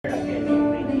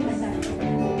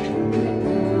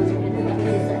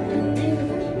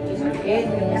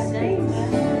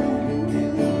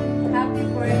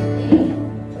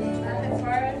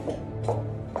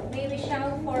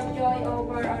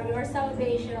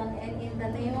nation, and in the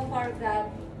name of our God,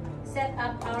 set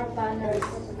up our banners.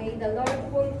 May the Lord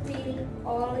fulfill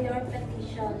all your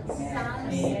petitions.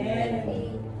 Psalms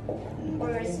 20,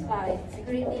 verse 5.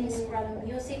 Greetings from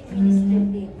Music Ministry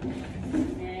team.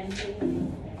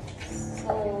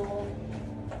 So,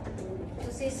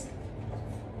 to Sister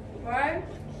Pearl,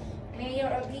 may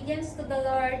your obedience to the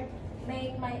Lord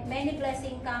make many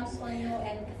blessings comes on you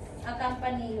and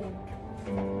accompany you.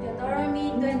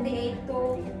 Deuteronomy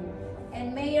 28:2.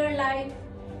 And may your life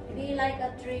be like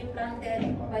a tree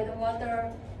planted by the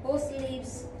water, whose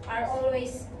leaves are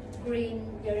always green.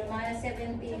 Jeremiah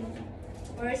 17,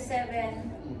 verse 7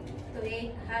 to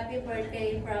 8. Happy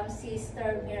birthday from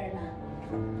Sister Mirna.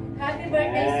 Happy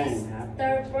birthday,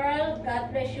 Sister Pearl.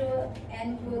 God bless you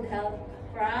and good health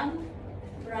from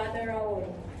Brother Raul.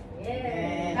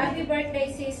 Yeah. Happy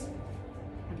birthday, Sis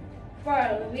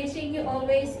Pearl. Wishing you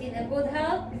always in a good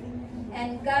health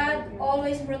and God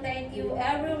always protect you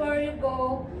everywhere you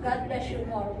go. God bless you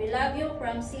more. We love you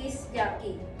from Sis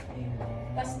Jackie.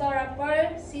 Pastora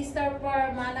Pearl, Sister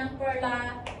Pearl, Manang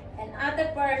Perla, and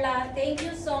Ate Perla, thank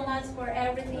you so much for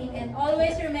everything, and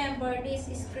always remember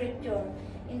this scripture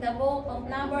in the book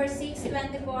of Numbers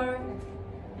 6:24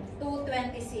 to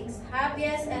 26.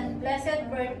 Happiest and blessed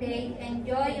birthday.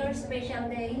 Enjoy your special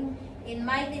day. In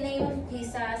mighty name of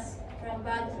Jesus, from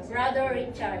Brother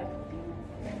Richard.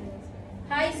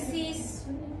 Hi, Sis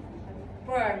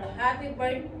Pearl. Happy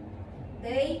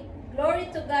birthday. Glory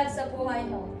to God sa buhay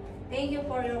mo. Thank you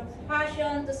for your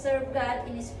passion to serve God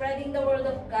in spreading the word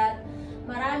of God.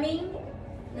 Maraming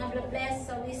nag-bless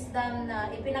sa wisdom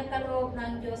na ipinagkaloob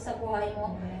ng Diyos sa buhay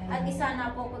mo. At isa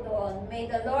na po ko doon.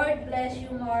 May the Lord bless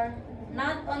you more,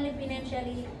 not only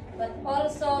financially, but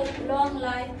also long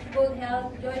life, good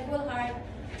health, joyful heart,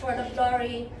 for the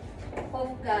glory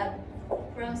of God.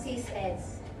 From Sis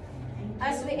Eds.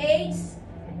 As we age,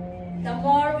 the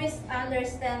more we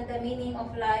understand the meaning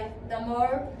of life, the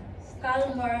more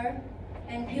calmer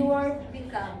and pure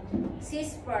become.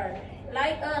 Sis Pearl,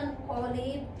 like an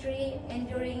olive tree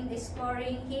enduring the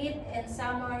scorching heat and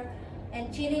summer and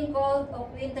chilling cold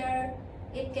of winter,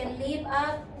 it can live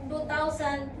up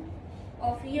 2,000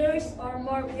 of years or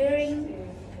more, bearing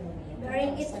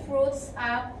its fruits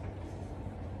up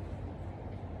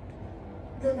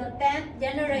to the 10th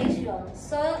generation.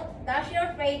 So does your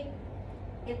faith.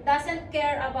 It doesn't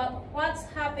care about what's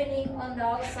happening on the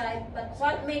outside, but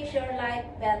what makes your life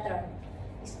better.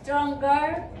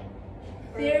 Stronger,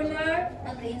 firmer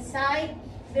on the inside,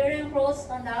 bearing fruits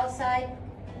on the outside.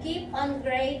 Keep on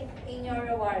great in your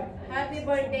reward. Happy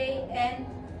birthday and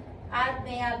at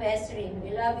Mea Besrin.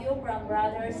 We love you from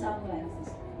Brother Samuel.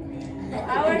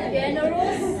 Our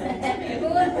generous and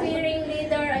good-fearing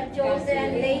leader and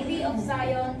chosen Lady of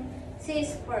Zion,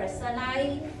 Sis Pearl.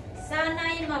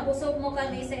 Sana'y mabusog mo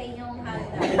kami sa inyong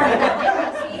handa.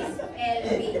 Sis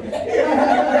LB.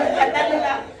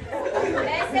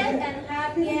 Blessed and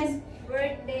happiest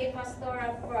birthday,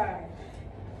 Pastora Pearl.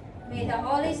 May the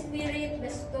Holy Spirit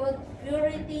bestow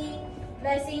purity,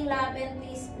 blessing, love, and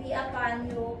peace be upon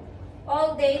you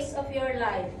all days of your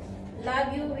life.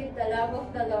 Love you with the love of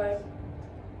the Lord.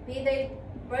 Be the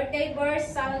birthday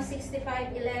verse, Psalm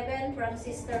 65:11 from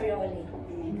Sister Yoli.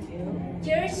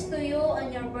 Cheers to you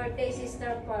on your birthday,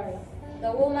 Sister Pearl,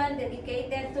 the woman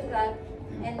dedicated to God,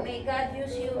 and may God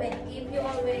use you and keep you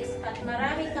always, at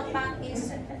marami ka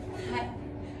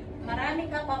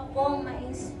pa pong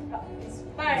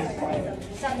ma-inspire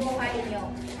sa buhay nyo.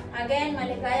 Again,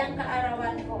 maligayang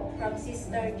kaarawan po from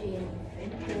Sister Jean.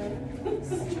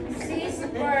 Sis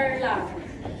Perla,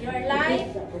 your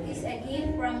life is a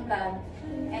gift from God,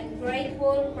 and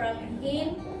grateful from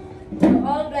Him for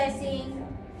all blessings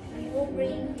you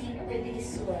bring into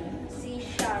this world. Si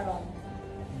Sharon.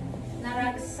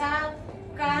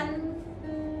 Naragsaken,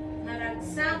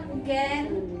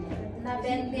 na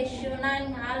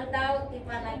bendisyonan nga aldaw, ti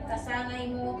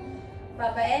panagkasangay mo,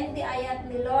 babaen ti ayat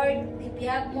ni Lord, ti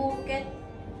biyag mo, ket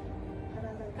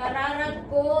kararag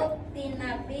ko,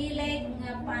 tinapileg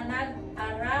nga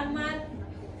panag-aramat,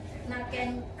 na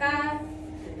ken ka,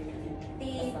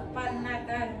 ti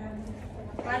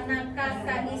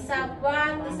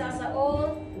panagkakaisabang, isa sa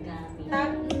o,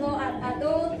 tagno at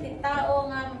ado, ti tao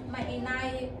nga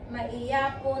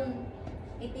maiyapon,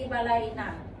 iti balay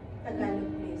na. Tagalog,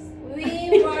 please.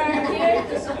 We were here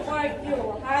to support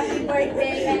you. Happy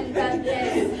birthday and God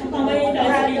bless,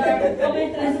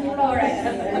 Brother Flores.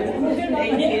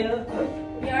 Thank you.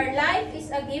 Your life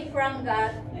is a gift from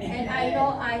God, and I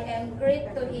know I am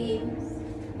grateful to Him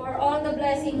for all the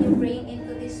blessing you bring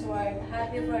into this world.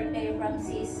 Happy birthday from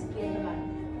Sis Vilma.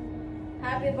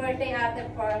 Happy birthday, Ate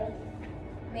Pearl.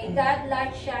 May God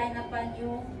light shine upon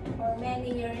you for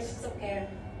many years to care.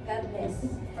 God bless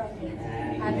from me.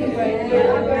 Happy birthday.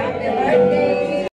 Happy birthday.